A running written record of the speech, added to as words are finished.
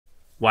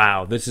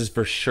Wow, this is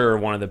for sure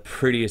one of the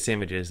prettiest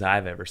images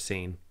I've ever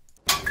seen.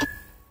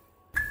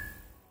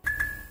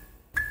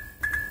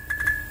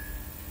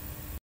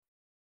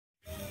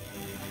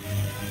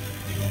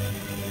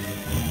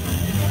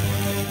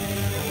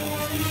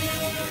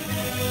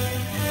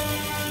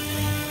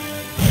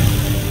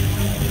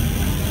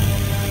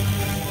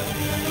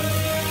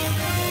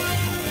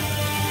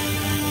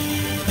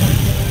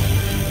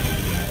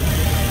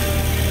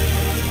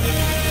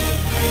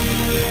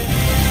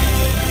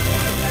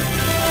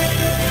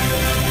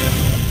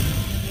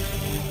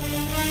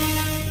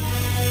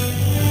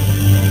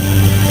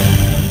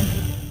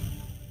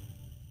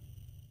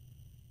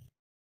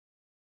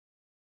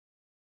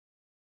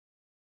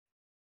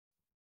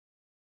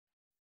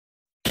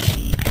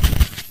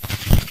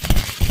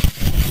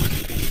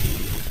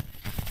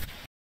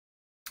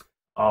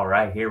 All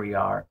right, here we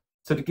are.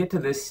 So to get to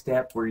this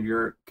step where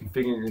you're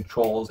configuring your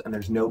controls and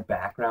there's no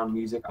background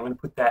music, I'm going to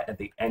put that at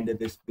the end of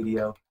this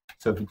video.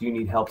 So if you do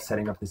need help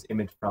setting up this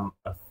image from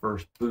a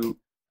first boot,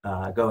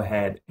 go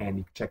ahead and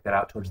you can check that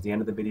out towards the end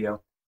of the video.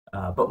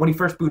 But when you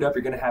first boot up,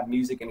 you're going to have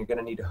music and you're going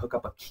to need to hook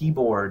up a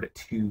keyboard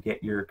to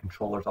get your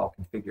controllers all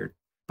configured.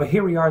 But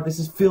here we are. This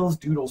is Phillz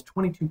Doodle's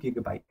 22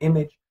 gigabyte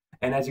image.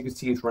 And as you can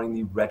see, it's running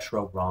the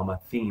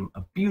Retrorama theme.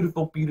 A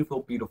beautiful,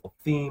 beautiful, beautiful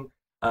theme.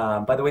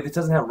 By the way, this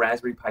doesn't have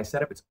Raspberry Pi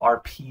setup. It's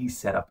RP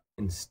setup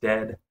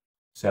instead.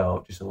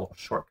 So just a little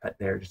shortcut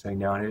there, just so you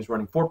know. And it is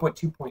running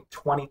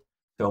 4.2.20,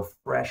 so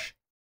fresh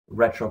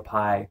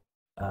Retropie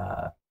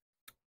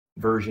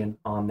version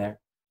on there.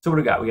 So what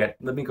do we got?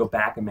 Let me go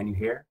back a menu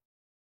here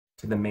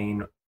to the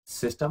main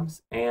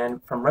systems.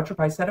 And from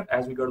Retropie Setup,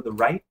 as we go to the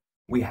right,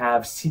 we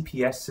have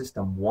CPS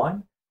System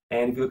 1.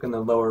 And if you look in the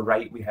lower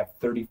right, we have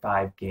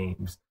 35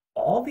 games.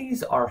 All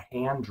these are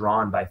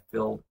hand-drawn by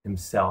Phil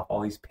himself.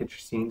 All these picture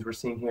scenes we're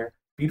seeing here.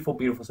 Beautiful,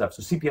 beautiful stuff.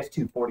 So CPS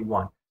 2,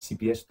 41.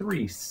 CPS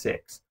 3,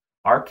 6.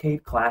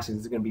 Arcade Classics,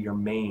 this is going to be your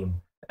main.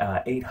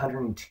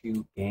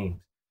 802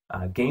 games.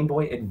 Game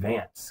Boy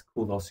Advance,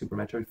 cool little Super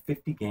Metroid,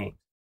 50 games.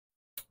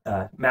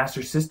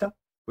 Master System,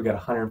 we got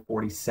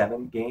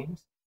 147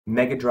 games.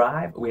 Mega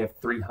Drive, we have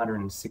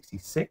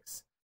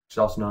 366, which is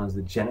also known as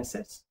the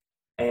Genesis.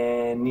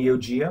 And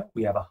Neogeo,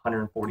 we have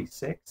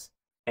 146.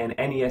 And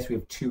NES, we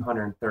have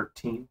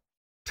 213.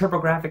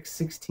 TurboGrafx,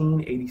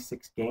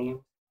 1686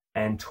 games.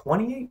 And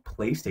 28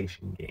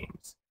 PlayStation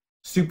games.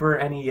 Super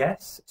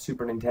NES,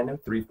 Super Nintendo,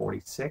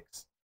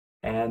 346.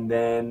 And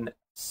then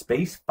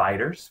Space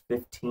Fighters,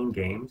 15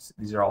 games.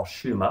 These are all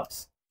shoot 'em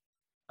ups.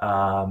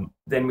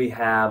 Then we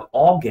have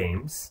all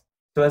games.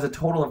 So as a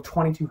total of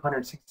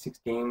 2,266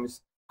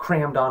 games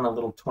crammed on a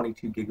little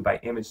 22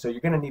 gigabyte image. So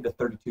you're going to need a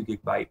 32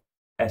 gigabyte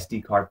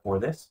SD card for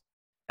this.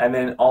 And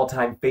then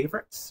all-time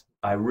favorites.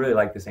 I really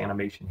like this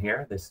animation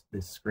here, this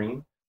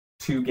screen.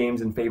 2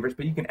 games and favorites,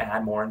 but you can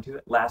add more into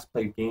it. Last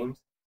played games.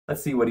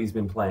 Let's see what he's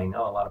been playing.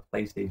 Oh, a lot of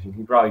PlayStation.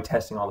 He's probably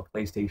testing all the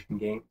PlayStation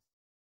games.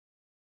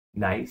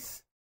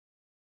 Nice.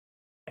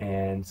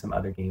 And some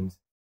other games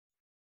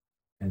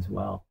as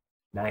well.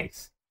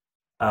 Nice.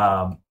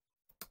 And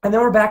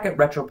then we're back at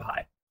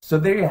Retropie. So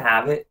there you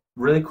have it.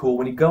 Really cool.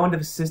 When you go into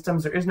the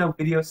systems, there is no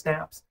video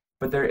snaps,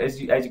 but there, as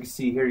you can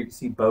see here, you can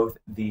see both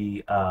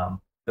the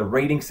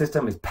rating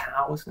system is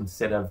POWs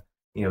instead of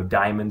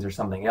diamonds or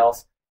something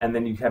else, and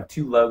then you have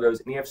 2 logos,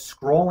 and you have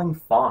scrolling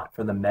font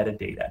for the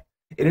metadata.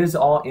 It is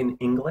all in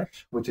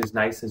English, which is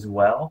nice as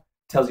well.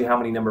 Tells you how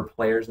many number of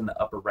players in the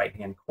upper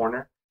right-hand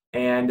corner,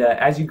 and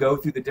as you go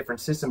through the different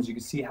systems, you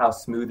can see how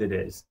smooth it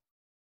is.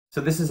 So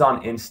this is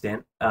on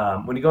instant.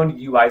 When you go into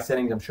UI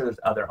settings, I'm sure there's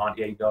other on.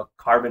 Yeah, you go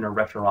Carbon or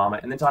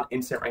Retrorama, and it's on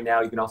instant right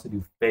now. You can also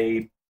do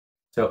fade.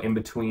 So in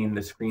between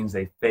the screens,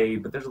 they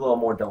fade, but there's a little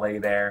more delay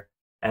there.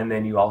 And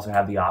then you also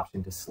have the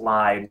option to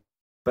slide.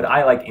 But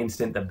I like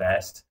instant the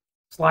best.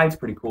 Slide's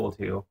pretty cool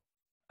too.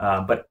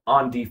 But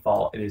on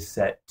default, it is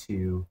set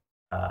to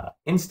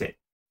instant.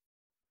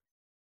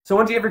 So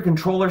once you have your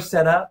controller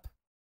set up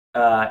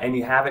and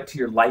you have it to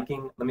your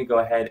liking, let me go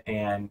ahead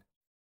and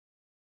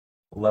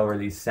lower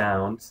these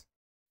sounds.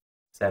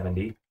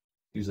 70,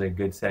 usually a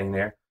good setting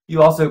there.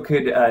 You also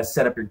could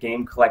set up your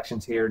game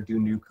collections here, do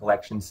new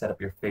collections, set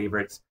up your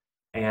favorites.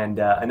 And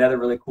another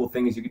really cool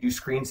thing is you could do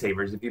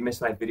screensavers. If you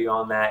missed my video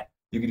on that,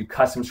 you could do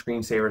custom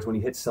screensavers. When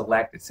you hit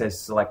select, it says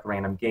select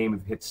random game.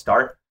 If you hit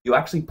start, you'll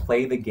actually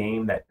play the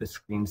game that the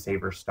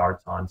screensaver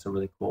starts on. So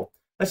really cool.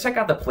 Let's check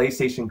out the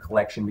PlayStation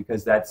collection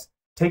because that's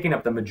taking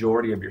up the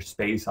majority of your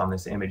space on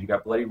this image. You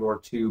got Bloody Roar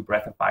 2,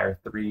 Breath of Fire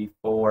 3,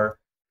 4,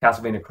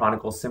 Castlevania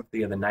Chronicles,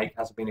 Symphony of the Night,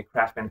 Castlevania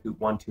Crash Bandicoot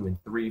 1, 2,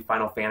 and 3,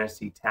 Final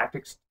Fantasy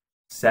Tactics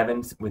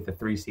 7 with the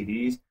 3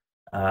 CDs,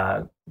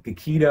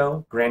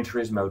 Gekido, Gran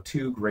Turismo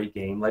 2, great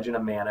game, Legend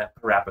of Mana,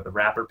 Parappa the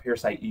Rapper,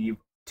 Parasite Eve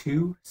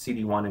 2,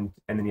 CD1, and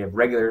then you have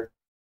regular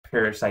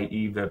Parasite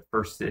Eve, the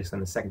first disc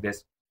and the second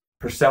disc,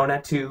 Persona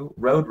 2,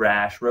 Road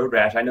Rash,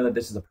 I know that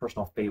this is a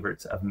personal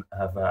favorite of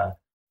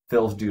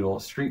Phillz Doodle,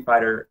 Street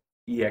Fighter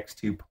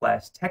EX2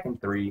 Plus, Tekken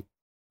 3,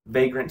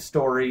 Vagrant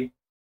Story,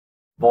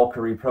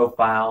 Valkyrie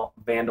Profile,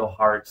 Vandal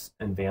Hearts,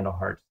 and Vandal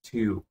Hearts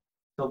 2.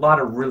 So a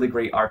lot of really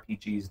great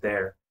RPGs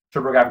there.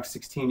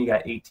 TurboGrafx-16, you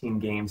got 18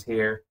 games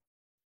here.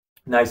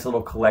 Nice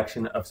little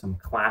collection of some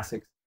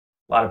classics.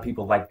 A lot of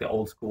people like the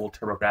old school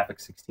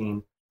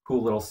TurboGrafx-16.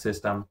 Cool little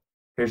system.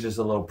 Here's just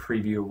a little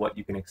preview of what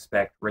you can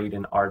expect.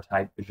 Raiden,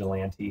 R-Type,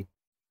 Vigilante.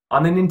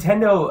 On the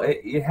Nintendo,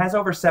 it has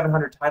over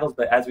 700 titles,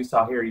 but as we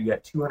saw here, you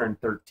got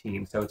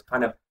 213. So it's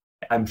kind of,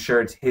 I'm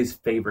sure it's his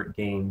favorite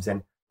games.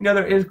 And, you know,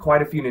 there is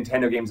quite a few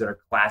Nintendo games that are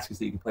classics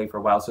that you can play for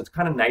a while. So it's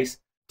kind of nice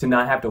to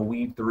not have to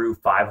weed through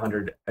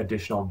 500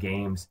 additional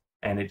games,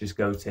 and it just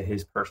goes to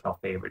his personal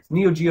favorites.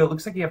 Neogeo,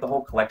 looks like you have the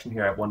whole collection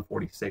here at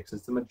 146.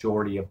 It's the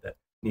majority of the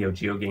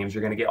Neogeo games.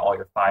 You're going to get all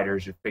your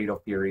Fighters, your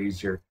Fatal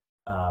Furies, your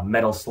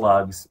Metal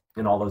Slugs,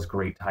 and all those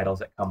great titles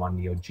that come on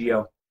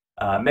Neogeo.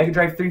 Mega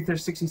Drive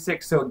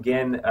 366, so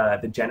again,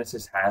 the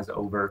Genesis has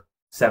over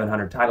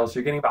 700 titles, so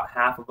you're getting about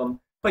half of them,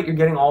 but you're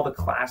getting all the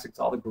classics,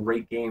 all the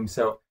great games.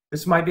 So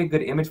this might be a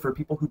good image for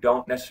people who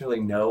don't necessarily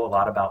know a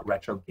lot about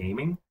retro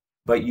gaming,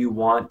 but you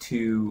want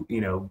to,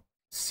 you know,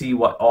 see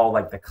what all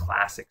like the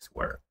classics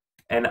were.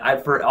 And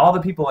for all the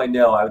people I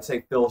know, I would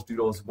say Phillz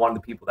Doodle is one of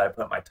the people that I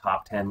put in my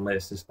top 10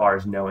 list as far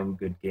as knowing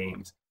good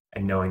games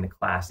and knowing the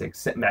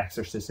classics.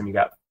 Master System, you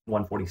got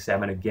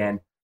 147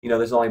 again. You know,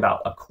 there's only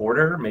about a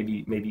quarter,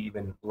 maybe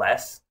even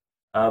less,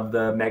 of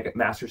the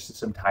Master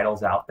System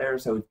titles out there.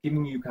 So it's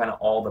giving you kind of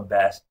all the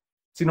best.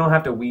 So you don't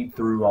have to weed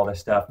through all this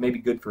stuff. Maybe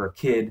good for a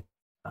kid,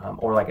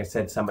 or like I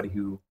said, somebody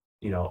who,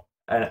 you know,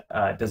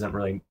 doesn't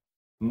really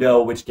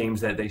know which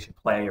games that they should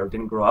play or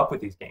didn't grow up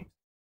with these games.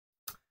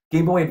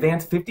 Game Boy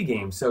Advance, 50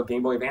 games. So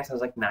Game Boy Advance has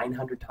like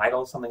 900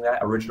 titles, something like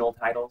that, original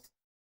titles.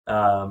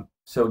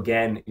 So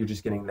again, you're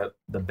just getting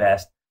the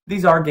best.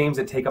 These are games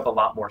that take up a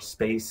lot more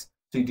space,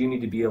 so you do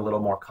need to be a little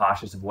more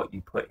cautious of what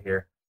you put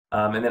here.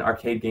 And then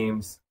arcade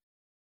games,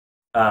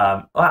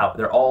 wow,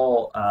 they're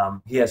all,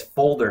 he has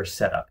folders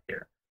set up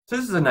here. So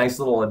this is a nice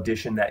little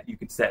addition that you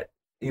could set.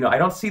 You know, I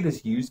don't see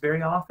this used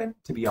very often,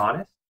 to be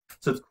honest.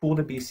 So it's cool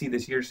to see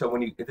this here. So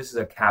this is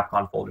a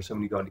Capcom folder. So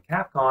when you go into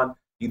Capcom,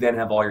 you then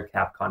have all your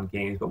Capcom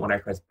games. But when I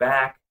press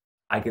back,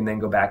 I can then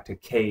go back to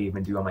Cave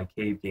and do all my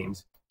Cave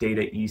games,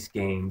 Data East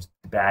games,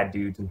 Bad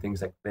Dudes, and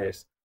things like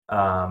this.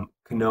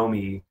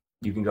 Konami,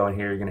 you can go in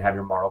here, you're going to have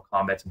your Mortal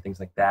Kombats and things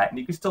like that. And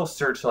you can still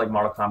search, so like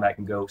Mortal Kombat,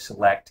 and go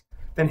select,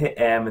 then hit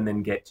M, and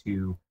then get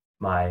to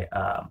my,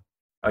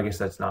 I guess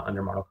that's not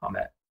under Mortal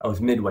Kombat. Oh, it's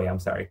Midway, I'm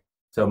sorry.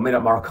 So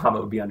Mortal Kombat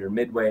would be under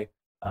Midway,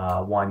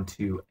 1,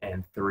 2,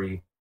 and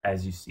 3,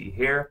 as you see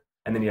here.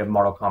 And then you have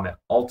Mortal Kombat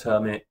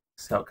Ultimate,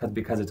 so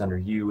because it's under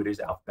U, it is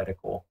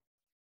alphabetical.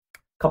 A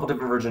couple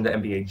different versions of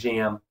NBA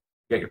Jam.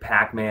 You got your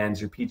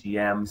Pac-Mans, your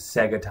PGMs,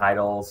 Sega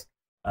titles,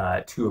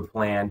 Two of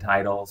Plan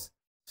titles.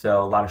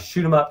 So a lot of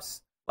shoot 'em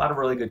ups, a lot of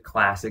really good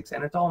classics,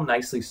 and it's all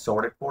nicely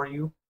sorted for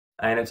you.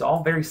 And it's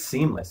all very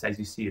seamless, as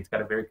you see. It's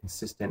got a very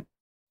consistent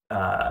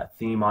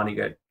theme on it.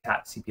 You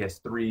got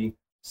CPS 3,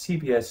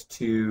 CPS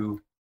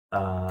 2,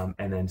 and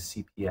then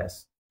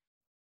CPS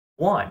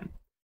 1.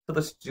 So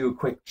let's do a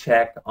quick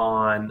check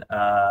on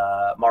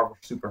Marvel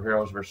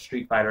Superheroes vs.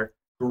 Street Fighter.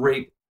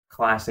 Great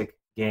classic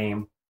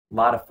game, a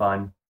lot of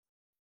fun.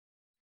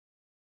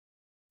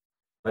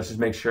 Let's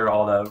just make sure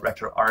all the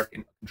RetroArch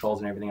and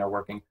controls and everything are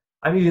working.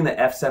 I'm using the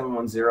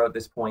F710 at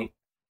this point.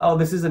 Oh,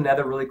 this is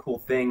another really cool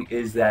thing,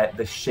 is that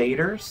the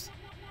shaders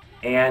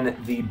and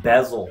the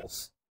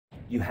bezels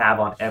you have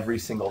on every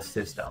single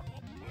system.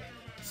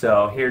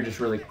 So here, just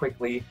really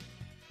quickly,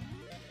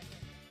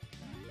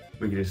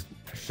 we can just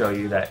show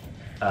you that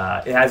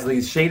it has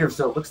these shaders,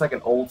 so it looks like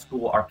an old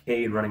school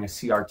arcade running a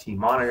CRT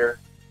monitor.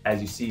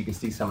 As you see, you can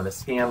see some of the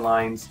scan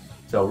lines.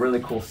 So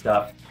really cool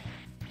stuff.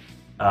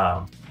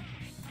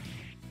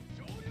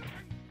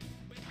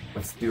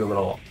 Let's do a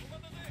little.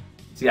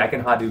 See, I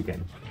can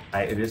Hadouken.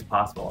 It is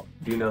possible.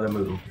 Do you know the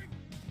move?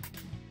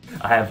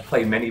 I have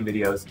played many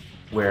videos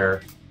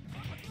where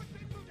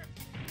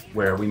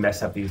we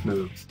mess up these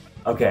moves.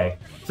 Okay,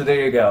 so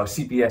there you go,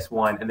 CPS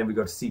 1, and then we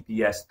go to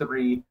CPS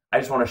 3. I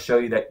just want to show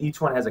you that each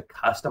one has a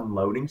custom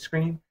loading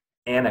screen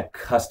and a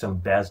custom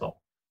bezel.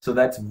 So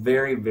that's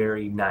very,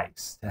 very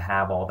nice to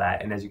have all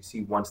that. And as you can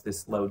see, once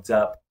this loads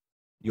up,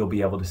 you'll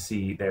be able to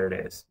see, there it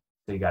is.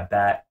 So you got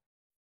that.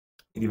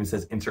 It even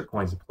says insert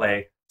coins to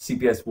play.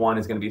 CPS 1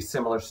 is going to be a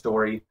similar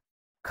story.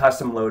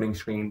 Custom loading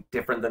screen,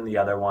 different than the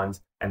other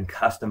ones, and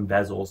custom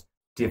bezels,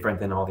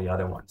 different than all the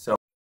other ones. So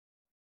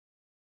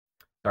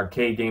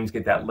arcade games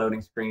get that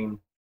loading screen,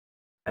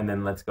 and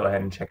then let's go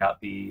ahead and check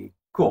out the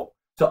cool.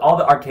 So all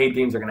the arcade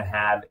games are going to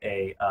have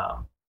a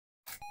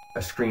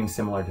screen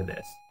similar to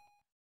this,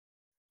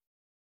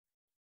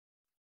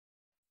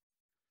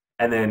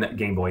 and then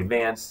Game Boy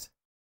Advance,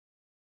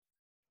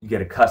 you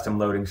get a custom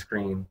loading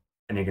screen,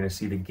 and you're going to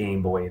see the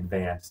Game Boy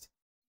Advanced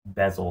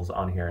bezels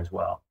on here as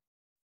well.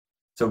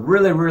 So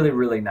really, really,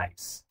 really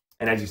nice.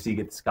 And as you see, you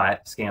get the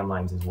scan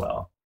lines as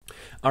well.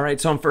 All right,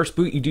 so on first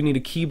boot, you do need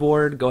a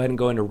keyboard. Go ahead and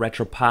go into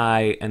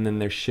Retropie, and then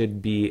there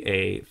should be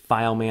a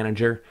file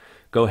manager.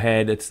 Go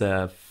ahead, it's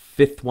the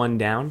 5th one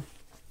down.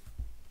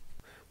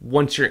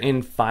 Once you're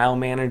in File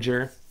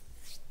Manager,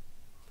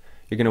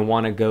 you're going to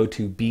want to go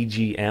to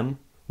BGM,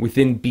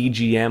 Within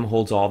BGM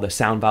holds all the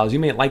sound files. You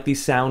may like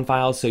these sound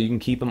files, so you can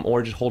keep them,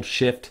 or just hold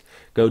shift,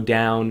 go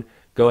down,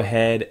 go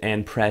ahead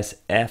and press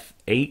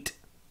F8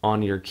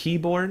 on your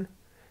keyboard.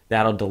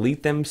 That'll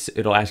delete them.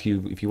 It'll ask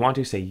you if you want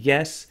to say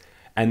yes,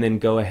 and then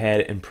go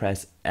ahead and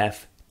press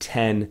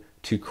F10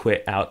 to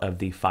quit out of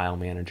the file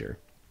manager.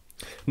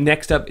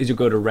 Next up is you'll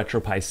go to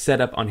Retropie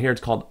Setup. On here it's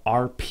called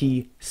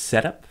RP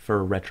Setup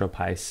for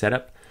Retropie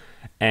Setup.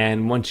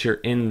 And once you're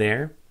in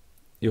there,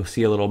 you'll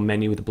see a little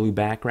menu with a blue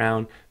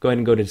background. Go ahead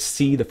and go to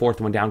C, the fourth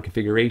one down,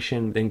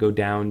 configuration, then go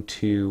down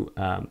to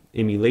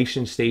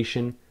emulation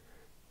station,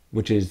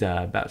 which is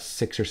about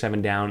 6 or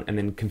 7 down, and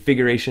then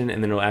configuration,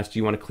 and then it'll ask, do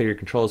you want to clear your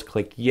controls?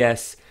 Click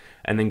yes,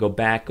 and then go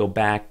back,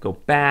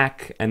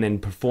 and then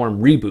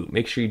perform reboot.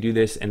 Make sure you do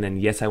this, and then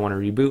yes, I want to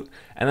reboot.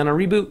 And then on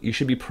reboot, you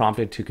should be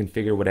prompted to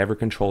configure whatever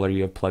controller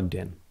you have plugged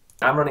in.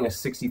 I'm running a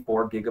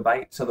 64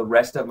 gigabyte, so the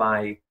rest of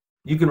my,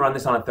 you can run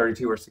this on a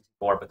 32 or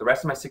 64, but the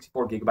rest of my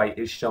 64 gigabyte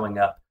is showing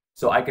up.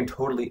 So I can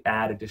totally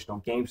add additional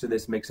games to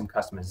this, make some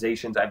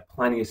customizations. I have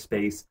plenty of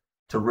space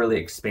to really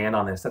expand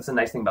on this. That's the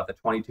nice thing about the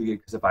 22 gig,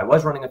 because if I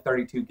was running a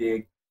 32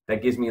 gig,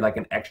 that gives me like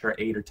an extra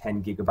 8 or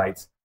 10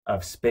 gigabytes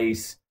of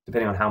space,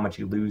 depending on how much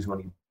you lose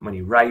when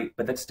you write.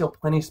 But that's still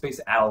plenty of space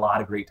to add a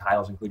lot of great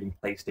titles, including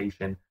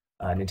PlayStation,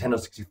 Nintendo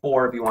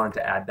 64, if you wanted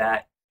to add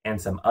that, and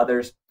some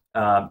others.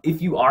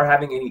 If you are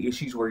having any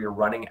issues where you're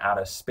running out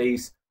of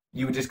space,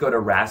 you would just go to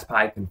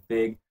Raspberry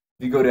config.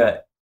 You go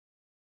to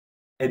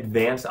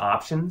advanced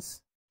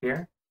options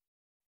here.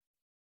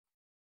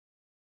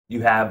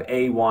 You have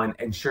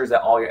A1, ensures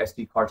that all your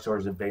SD card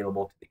storage is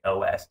available to the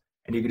OS,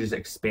 and you can just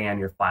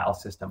expand your file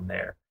system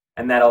there.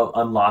 And that'll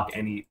unlock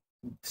any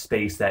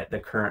space that the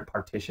current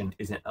partition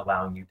isn't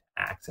allowing you to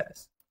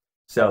access.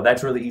 So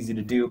that's really easy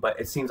to do, but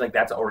it seems like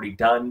that's already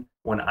done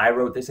when I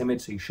wrote this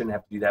image, so you shouldn't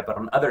have to do that. But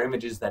on other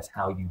images, that's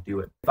how you do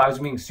it. If I was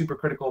being super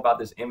critical about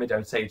this image, I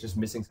would say it's just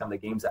missing some of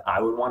the games that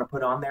I would want to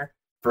put on there.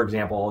 For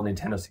example,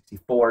 Nintendo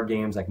 64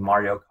 games like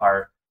Mario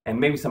Kart, and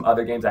maybe some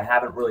other games. I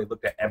haven't really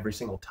looked at every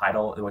single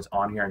title that was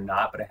on here or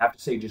not, but I have to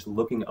say, just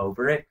looking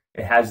over it,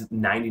 it has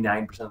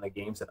 99% of the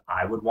games that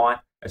I would want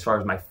as far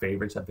as my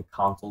favorites of the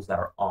consoles that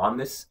are on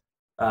this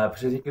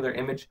particular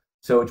image.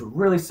 So it's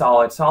really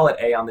solid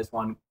A on this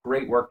one.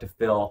 Great work to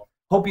Phil.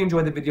 Hope you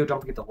enjoyed the video. Don't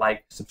forget to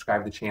like,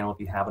 subscribe to the channel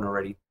if you haven't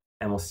already,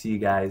 and we'll see you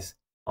guys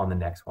on the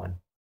next one.